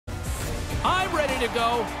to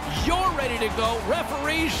go. You're ready to go.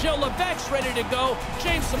 Referee Gilles Levesque's ready to go.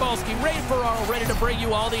 James Cybulski, Ray Ferraro ready to bring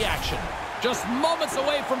you all the action. Just moments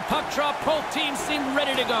away from puck drop, both teams seem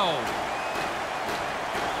ready to go.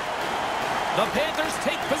 The Panthers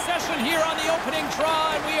take possession here on the opening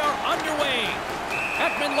draw, and we are underway.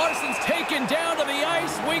 Ekman-Larsson's taken down to the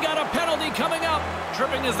ice. We got a penalty coming up.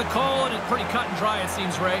 Tripping is the call, and it's pretty cut and dry, it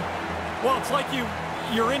seems, Ray. Well, it's like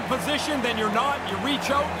you're in position, then you're not. You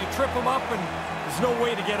reach out, you trip them up, and there's no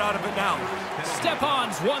way to get out of it now.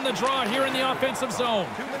 Stepan's won the draw here in the offensive zone.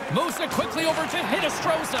 Moves it quickly over to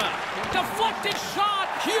Hinostroza. Deflected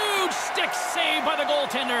shot. Huge stick save by the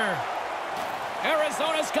goaltender.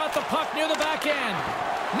 Arizona's got the puck near the back end.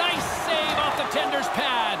 Nice save off the tender's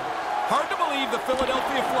pad. Hard to believe the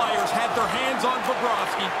Philadelphia Flyers had their hands on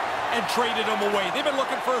Bobrovsky and traded him away. They've been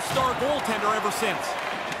looking for a star goaltender ever since.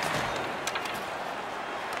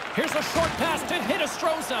 Here's a short pass to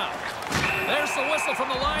Hinostroza. There's the whistle from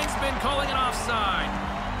the linesman calling an offside.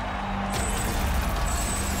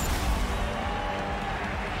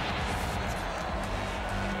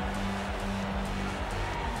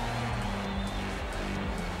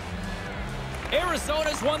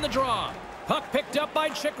 Arizona's won the draw. Puck picked up by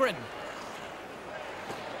Chychrun.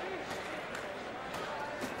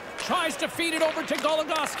 Tries to feed it over to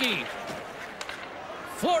Goligoski.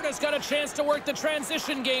 Florida's got a chance to work the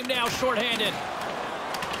transition game now, shorthanded.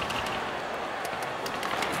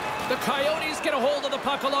 The Coyotes get a hold of the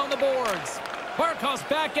puck along the boards. Barkov's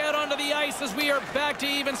back out onto the ice as we are back to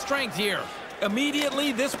even strength here.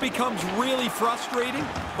 Immediately, this becomes really frustrating,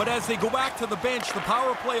 but as they go back to the bench, the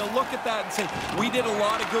power play will look at that and say, we did a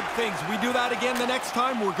lot of good things. We do that again the next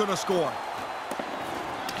time, we're going to score.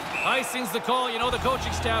 Icing's the call. You know the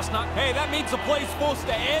coaching staff's not... Hey, that means the play's supposed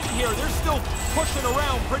to end here. They're still pushing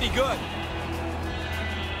around pretty good.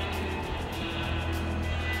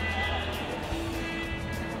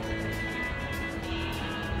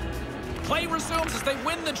 Play resumes as they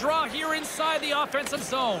win the draw here inside the offensive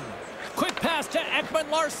zone. Quick pass to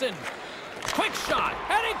Ekman-Larsson. Quick shot,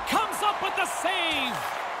 and it comes up with the save.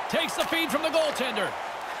 Takes the feed from the goaltender.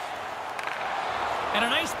 And a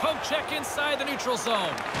nice poke check inside the neutral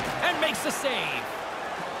zone. And makes the save.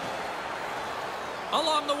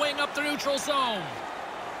 Along the wing up the neutral zone.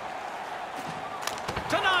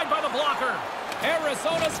 Denied by the blocker.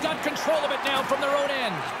 Arizona's got control of it now from their own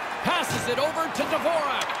end. Passes it over to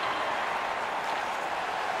Dvorak.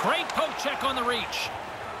 Great poke check on the reach.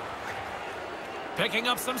 Picking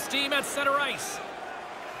up some steam at center ice.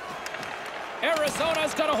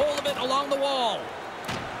 Arizona's got a hold of it along the wall.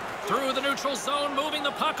 Through the neutral zone, moving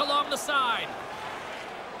the puck along the side.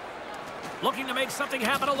 Looking to make something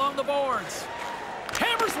happen along the boards.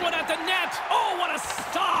 Hammers one at the net. Oh, what a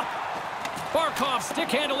stop! Barkov stick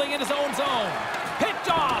handling in his own zone. Picked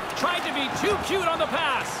off. Tried to be too cute on the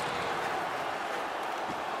pass.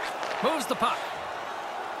 Moves the puck.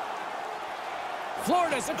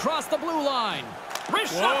 Florida's across the blue line.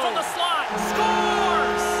 Wrist shot from the slot.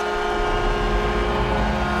 Scores!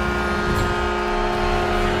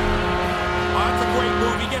 That's a great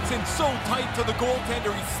move. He gets in so tight to the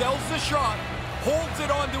goaltender. He sells the shot, holds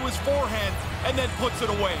it onto his forehand, and then puts it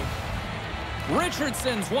away.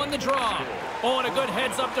 Richardson's won the draw. Oh, and a good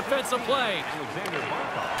heads-up defensive play.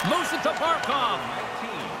 Moves it to Barkov.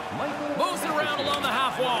 Moves it around along the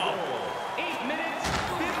half wall.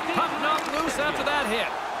 Puck knocked loose after that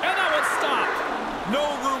hit. And that one stopped. No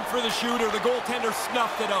room for the shooter. The goaltender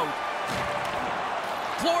snuffed it out.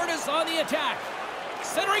 Florida's on the attack.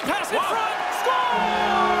 Centering pass in front.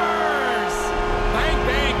 Scores! Bang,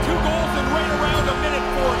 bang. 2 goals in right around a minute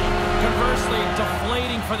 40. Conversely,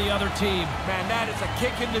 deflating for the other team. Man, that is a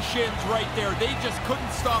kick in the shins right there. They just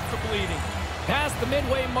couldn't stop the bleeding. Past the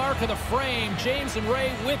midway mark of the frame, James and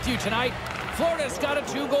Ray with you tonight. Florida's got a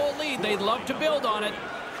 2-goal lead. They'd love to build on it.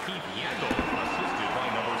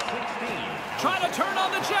 Trying to turn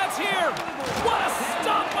on the Jets here. What a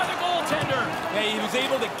stop by the goaltender. Yeah, he was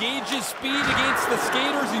able to gauge his speed against the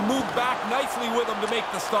skaters. He moved back nicely with them to make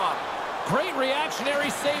the stop. Great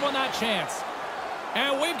reactionary save on that chance.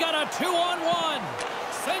 And we've got a 2-on-1.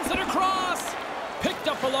 Sends it across. Picked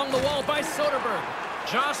up along the wall by Soderberg.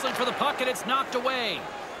 Jostling for the puck, and it's knocked away.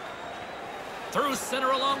 Through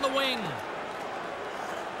center along the wing.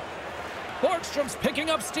 Borgstrom's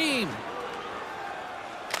picking up steam.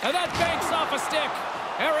 And that banks off a stick.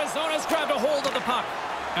 Arizona's grabbed a hold of the puck.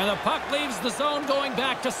 And the puck leaves the zone going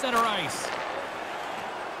back to center ice.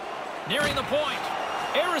 Nearing the point.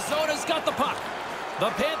 Arizona's got the puck. The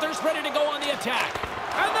Panthers ready to go on the attack.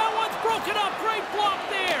 And that one's broken up. Great block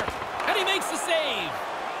there. And he makes the save.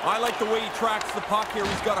 I like the way he tracks the puck here.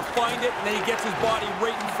 He's got to find it, and then he gets his body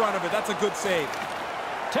right in front of it. That's a good save.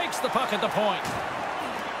 Takes the puck at the point.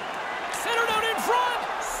 Centered out in front.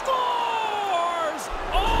 Scores!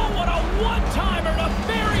 Oh, what a one-timer to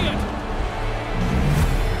bury it!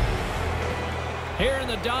 Here in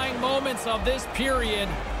the dying moments of this period,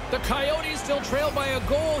 the Coyotes still trail by a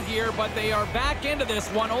goal here, but they are back into this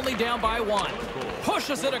one, only down by 1.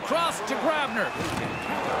 Pushes it across to Grabner.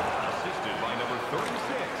 Assisted by number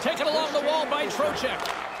 36. Taken along the wall by Trocheck.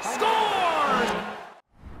 Scores!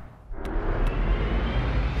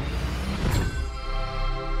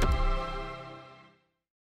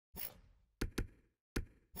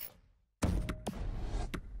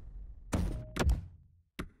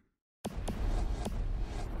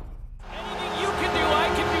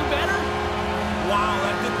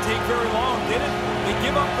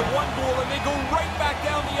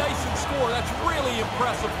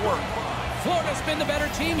 Impressive work. Florida's been the better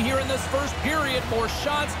team here in this first period. More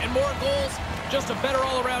shots and more goals. Just a better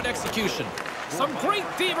all-around execution. Some great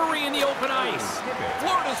thievery in the open ice.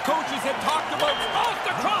 Florida's coaches have talked about off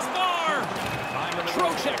the crossbar.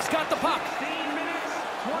 Trocheck's got the puck.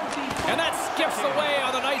 And that skips away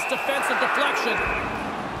on a nice defensive deflection.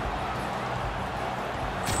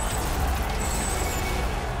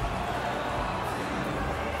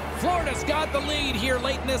 Florida's got the lead here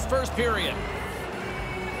late in this first period.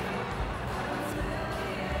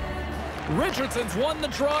 Richardson's won the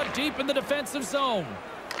draw deep in the defensive zone.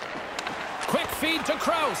 Quick feed to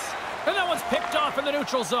Krause. And that one's picked off in the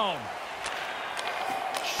neutral zone.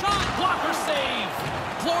 Shot blocker save.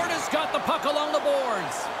 Florida's got the puck along the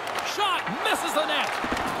boards. Shot misses the net.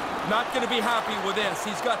 Not going to be happy with this.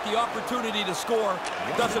 He's got the opportunity to score.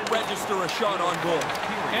 Doesn't register a shot on goal.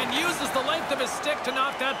 And uses the length of his stick to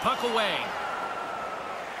knock that puck away.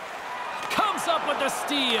 Comes up with the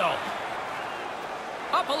steal.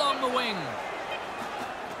 Up along the wing.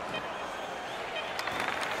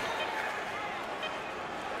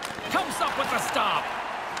 Comes up with the stop.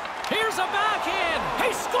 Here's a backhand.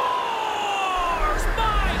 He scores!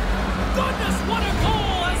 My goodness, what a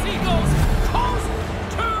goal as he goes coast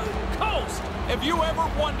to coast. If you ever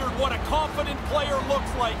wondered what a confident player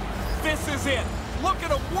looks like, this is it. Look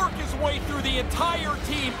at him work his way through the entire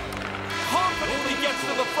team. Confidently gets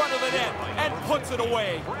to the front of the net and puts it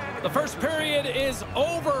away. The first period is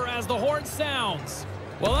over as the horn sounds.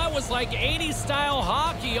 Well, that was like 80s style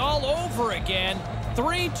hockey all over again.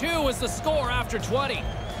 3-2 is the score after 20.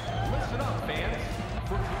 Listen up, fans.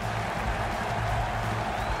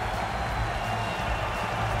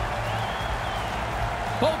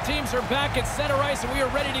 Both teams are back at center ice, and we are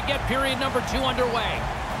ready to get period number 2 underway.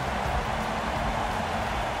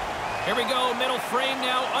 Here we go, middle frame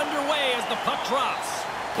now underway as the puck drops.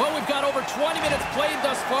 Well, we've got over 20 minutes played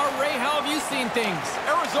thus far. Ray, how have you seen things?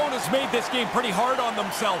 Arizona's made this game pretty hard on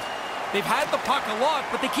themselves. They've had the puck a lot,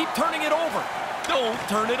 but they keep turning it over. Don't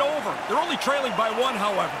turn it over. They're only trailing by 1,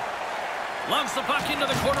 however. Lumps the puck into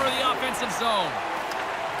the corner of the offensive zone.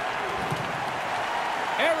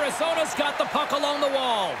 Arizona's got the puck along the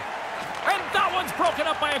wall. And that one's broken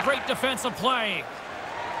up by a great defensive play.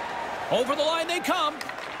 Over the line they come.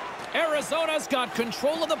 Arizona's got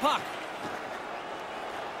control of the puck.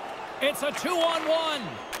 It's a 2-on-1.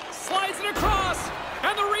 Slides it across,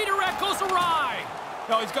 and the redirect goes awry.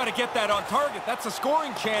 No, he's got to get that on target. That's a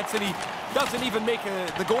scoring chance, and he doesn't even make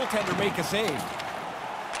the goaltender make a save.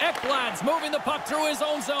 Ekblad's moving the puck through his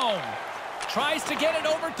own zone. Tries to get it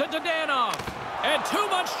over to Dadonov. And too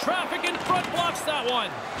much traffic in front blocks that one.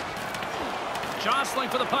 Jostling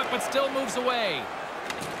for the puck, but still moves away.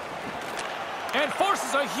 And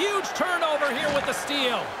forces a huge turnover here with the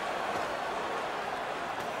steal.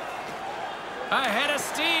 Ahead of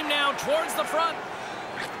steam now towards the front.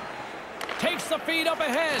 Takes the feed up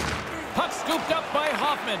ahead. Puck scooped up by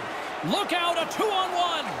Hoffman. Look out, a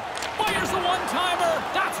 2-on-1. Fires a one-timer.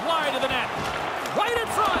 That's wide of the net. Right in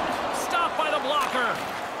front. Stopped by the blocker.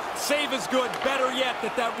 Save is good. Better yet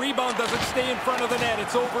that rebound doesn't stay in front of the net.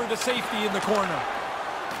 It's over into safety in the corner.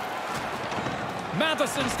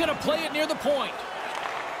 Matheson's going to play it near the point.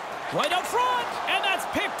 Right up front. And that's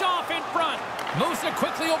picked off in front. Moves it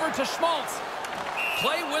quickly over to Schmaltz.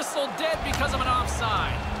 Play whistle dead because of an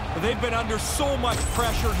offside. They've been under so much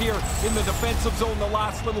pressure here in the defensive zone the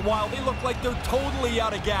last little while. They look like they're totally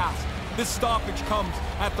out of gas. This stoppage comes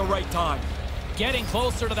at the right time. Getting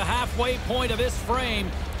closer to the halfway point of this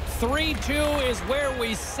frame. 3-2 is where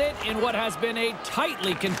we sit in what has been a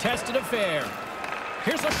tightly contested affair.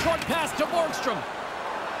 Here's a short pass to Borgstrom.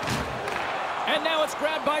 And now it's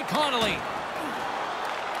grabbed by Connolly.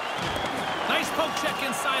 Nice poke check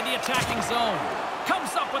inside the attacking zone.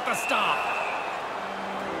 Comes up with the stop.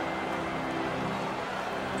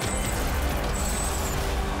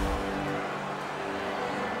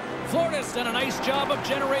 Florida's done a nice job of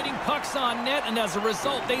generating pucks on net, and as a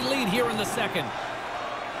result, they lead here in the second.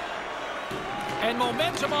 And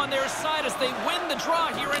momentum on their side as they win the draw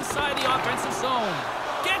here inside the offensive zone.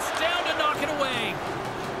 Gets down to knock it away.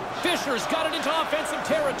 Fisher's got it into offensive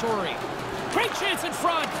territory. Great chance in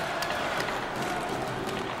front.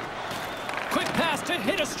 Quick pass to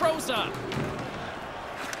Hiddestroza.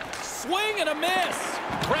 Swing and a miss.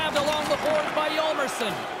 Grabbed along the boards by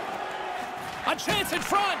Hjalmarsson. A chance in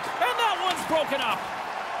front, and that one's broken up.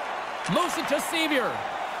 Moves it to Sevier.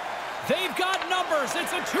 They've got numbers.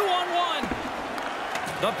 It's a 2-on-1.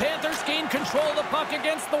 The Panthers gain control of the puck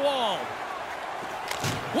against the wall.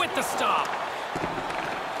 With the stop.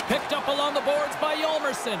 Picked up along the boards by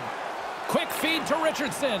Hjalmarsson. Quick feed to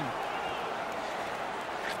Richardson.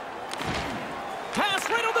 Pass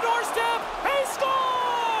right on the doorstep. He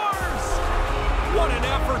scores! What an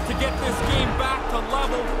effort to get this game back to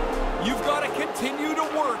level. You've got to continue to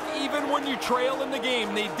work even when you trail in the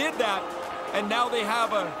game. They did that, and now they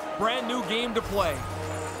have a brand new game to play.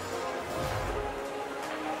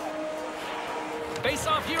 Face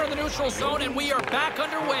off here in the neutral zone, and we are back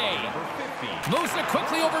underway. Moves it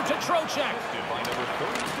quickly over to Trocheck.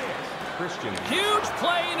 Huge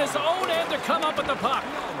play in his own end to come up with the puck.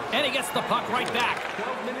 And he gets the puck right back.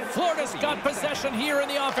 Florida's got possession here in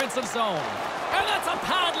the offensive zone. And that's a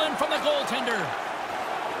paddling from the goaltender.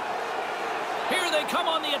 Here they come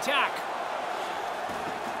on the attack.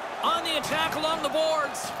 On the attack along the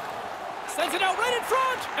boards. Sends it out right in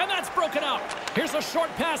front, and that's broken up. Here's a short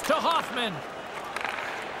pass to Hoffman.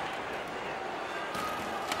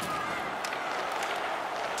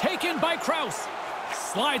 Taken by Krause.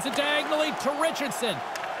 Slides it diagonally to Richardson.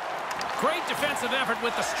 Great defensive effort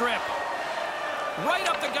with the strip. Right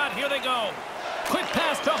up the gut, here they go. Quick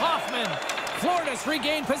pass to Hoffman. Florida's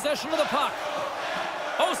regained possession of the puck.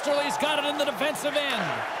 Osterley's got it in the defensive end.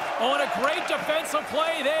 Oh, and a great defensive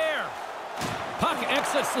play there. Puck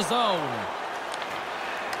exits the zone.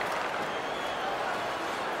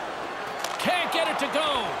 Can't get it to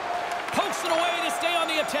go. Pokes it away to stay on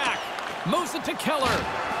the attack. Moves it to Keller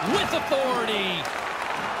with authority.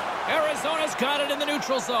 Arizona's got it in the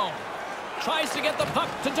neutral zone. Tries to get the puck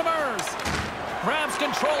to Demers. Grabs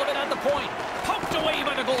control of it at the point. Poked away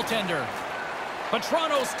by the goaltender. But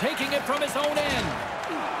Toronto's taking it from his own end.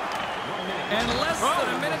 And less than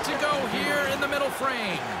a minute to go here in the middle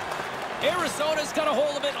frame. Arizona's got a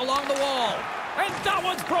hold of it along the wall. And that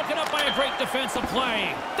one's broken up by a great defensive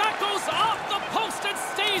play. That goes off the post and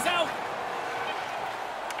stays out.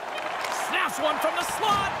 Snaps one from the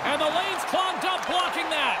slot, and the lane's clogged up blocking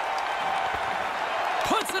that.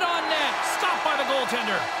 Puts it on net, stopped by the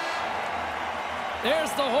goaltender.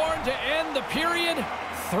 There's the horn to end the period.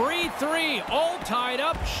 3-3, all tied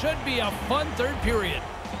up. Should be a fun third period.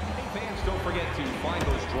 Hey fans, don't forget to find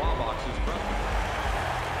those draw boxes.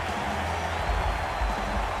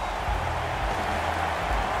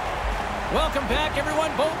 Welcome back,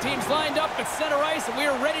 everyone. Both teams lined up at center ice, and we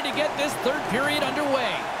are ready to get this third period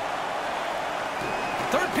underway.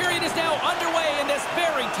 Third period is now underway in this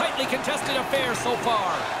very tightly contested affair so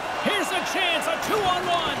far. Here's a chance, a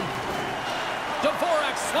 2-on-1.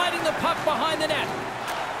 Dvorak sliding the puck behind the net.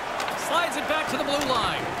 Slides it back to the blue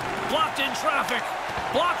line. Blocked in traffic.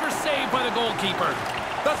 Blocker saved by the goalkeeper.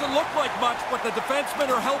 Doesn't look like much, but the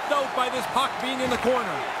defensemen are helped out by this puck being in the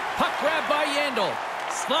corner. Puck grabbed by Yandel.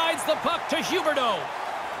 Slides the puck to Huberdeau.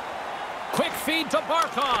 Quick feed to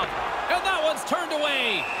Barkov. And that one's turned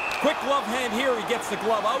away. Quick glove hand here. He gets the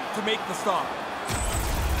glove out to make the stop.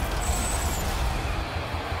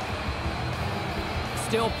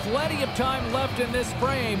 Still plenty of time left in this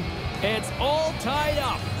frame. It's all tied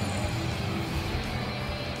up.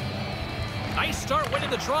 Nice start winning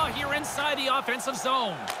the draw here inside the offensive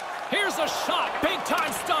zone. Here's a shot.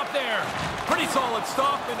 Big-time stop there. Pretty solid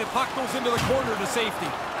stop, and the puck goes into the corner to safety.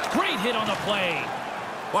 Great hit on the play.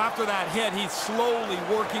 Well, after that hit, he's slowly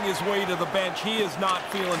working his way to the bench. He is not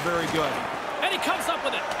feeling very good. And he comes up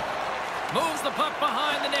with it. Moves the puck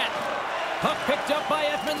behind the net. Puck picked up by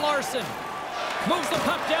Edmund Larson. Moves the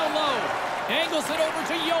puck down low. Angles it over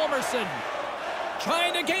to Hjalmarsson.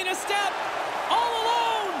 Trying to gain a step. All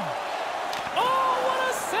alone. Oh, what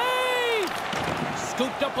a save!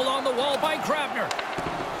 Scooped up along the wall by Grabner.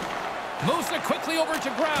 Moves it quickly over to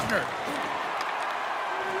Grabner.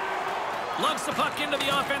 Lugs the puck into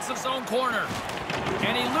the offensive zone corner.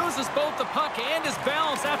 And he loses both the puck and his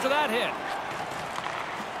balance after that hit.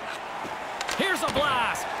 Here's a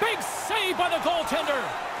blast. Big save by the goaltender.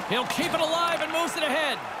 He'll keep it alive and moves it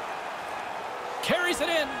ahead. Carries it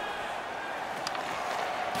in.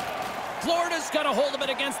 Florida's got a hold of it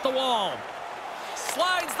against the wall.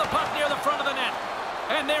 Slides the puck near the front of the net.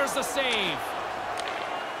 And there's the save.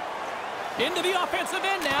 Into the offensive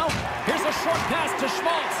end now. Here's a short pass to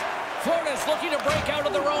Schmaltz. Florida's looking to break out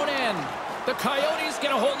of their own end. The Coyotes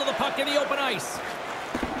get a hold of the puck in the open ice.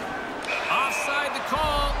 Offside the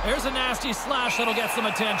call. There's a nasty slash that'll get some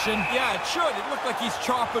attention. Yeah, it should. It looked like he's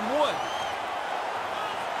chopping wood.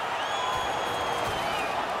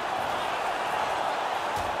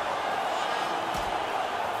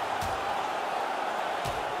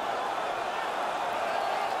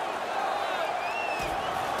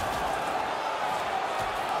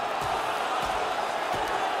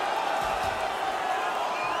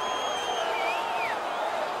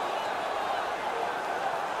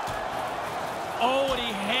 Oh, and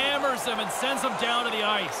he hammers him and sends him down to the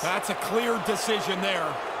ice. That's a clear decision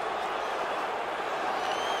there.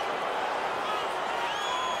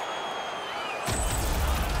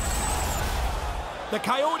 The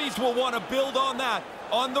Coyotes will want to build on that.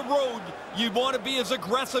 On the road, you want to be as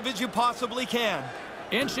aggressive as you possibly can.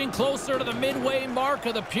 Inching closer to the midway mark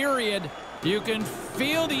of the period. You can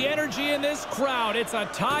feel the energy in this crowd. It's a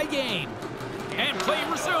tie game. And play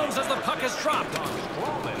resumes as the puck is dropped.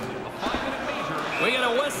 We get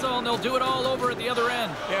a whistle, and they'll do it all over at the other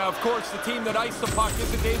end. Yeah, of course, the team that iced the puck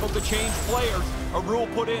isn't able to change players. A rule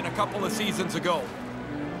put in a couple of seasons ago.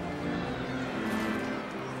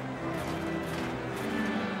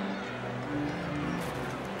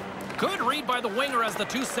 Good read by the winger as the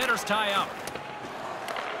two centers tie up.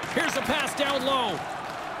 Here's a pass down low.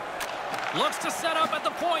 Looks to set up at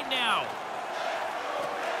the point now.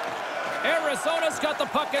 Arizona's got the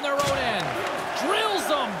puck in their own end. Drills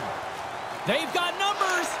them. They've got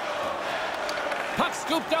numbers. Puck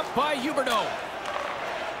scooped up by Huberdeau.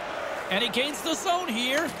 And he gains the zone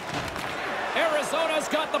here. Arizona's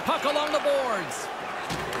got the puck along the boards.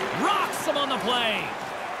 Rocks him on the play.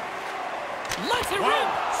 Lets it rip.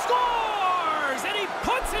 Scores! And he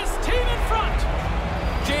puts his team in front.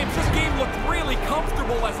 James, this game looked really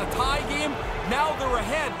comfortable as a tie game. Now they're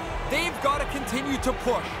ahead. They've got to continue to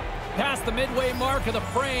push. Past the midway mark of the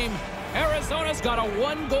frame, Arizona's got a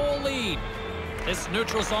one-goal lead. This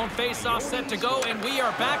neutral zone face-off set to go, and we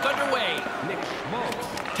are back underway.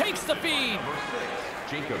 Takes the feed.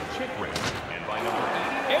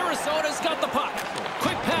 Arizona's got the puck.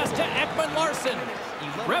 Quick pass to Ekman-Larsson.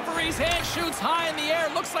 Referee's hand shoots high in the air.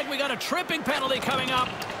 Looks like we got a tripping penalty coming up.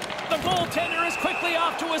 The goaltender is quickly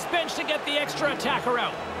off to his bench to get the extra attacker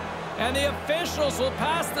out. And the officials will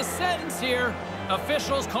pass the sentence here.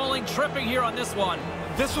 Officials calling tripping here on this one.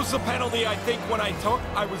 This was the penalty I think when I took,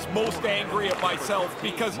 I was most angry at myself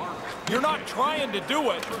because you're not trying to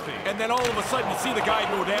do it, and then all of a sudden you see the guy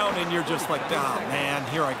go down and you're just like, ah, man,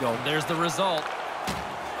 here I go. There's the result.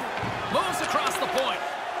 Moves across the point.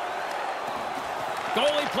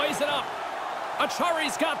 Goalie plays it up.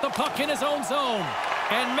 Achari's got the puck in his own zone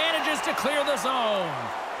and manages to clear the zone.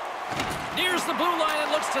 Nears the blue line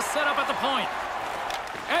and looks to set up at the point.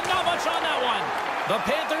 And not much on that one. The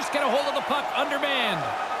Panthers get a hold of the puck undermanned.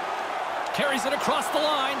 Carries it across the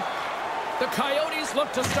line. The Coyotes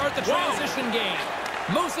look to start the transition game.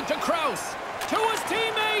 Moves it to Krause. To his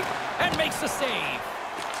teammate. And makes the save.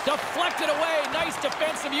 Deflected away. Nice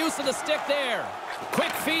defensive use of the stick there.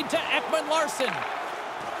 Quick feed to Ekman-Larsson.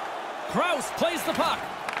 Krause plays the puck.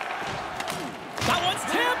 That one's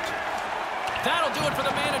tipped. That'll do it for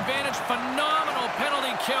the man advantage. Phenomenal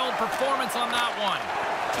penalty kill performance on that one.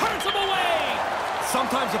 Turns him away.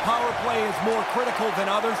 Sometimes a power play is more critical than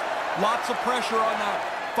others. Lots of pressure on that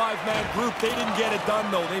five-man group. They didn't get it done,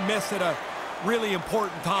 though. They missed at a really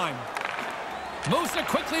important time. Moves it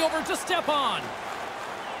quickly over to Stepan.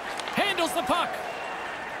 Handles the puck.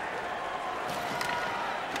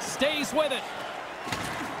 Stays with it.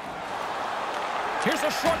 Here's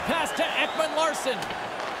a short pass to Ekman-Larsson.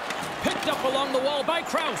 Picked up along the wall by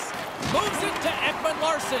Krause. Moves it to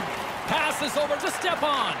Ekman-Larsson. Passes over to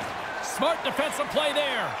Stepan. Smart defensive play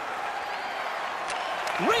there.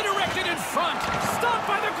 Redirected in front. Stopped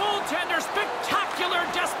by the goaltender. Spectacular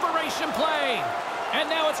desperation play. And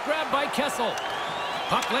now it's grabbed by Kessel.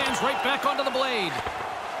 Puck lands right back onto the blade.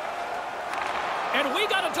 And we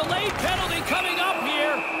got a delayed penalty coming up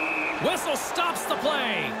here. Whistle stops the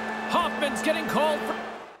play. Hoffman's getting called for...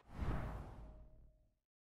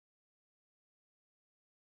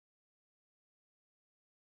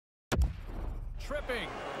 tripping.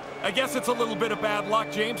 I guess it's a little bit of bad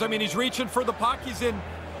luck, James. I mean, he's reaching for the puck. He's in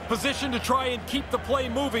position to try and keep the play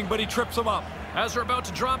moving, but he trips him up. As we're about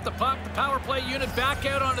to drop the puck, the power play unit back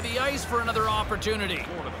out onto the ice for another opportunity.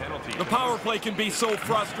 The power play can be so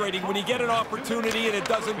frustrating. When you get an opportunity and it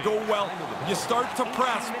doesn't go well, you start to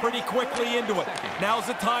press pretty quickly into it. Now's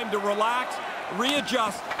the time to relax,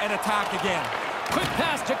 readjust, and attack again. Quick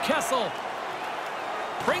pass to Kessel.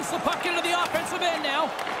 Brings the puck into the offensive end now.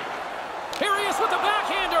 Here he is with the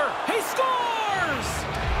backhander.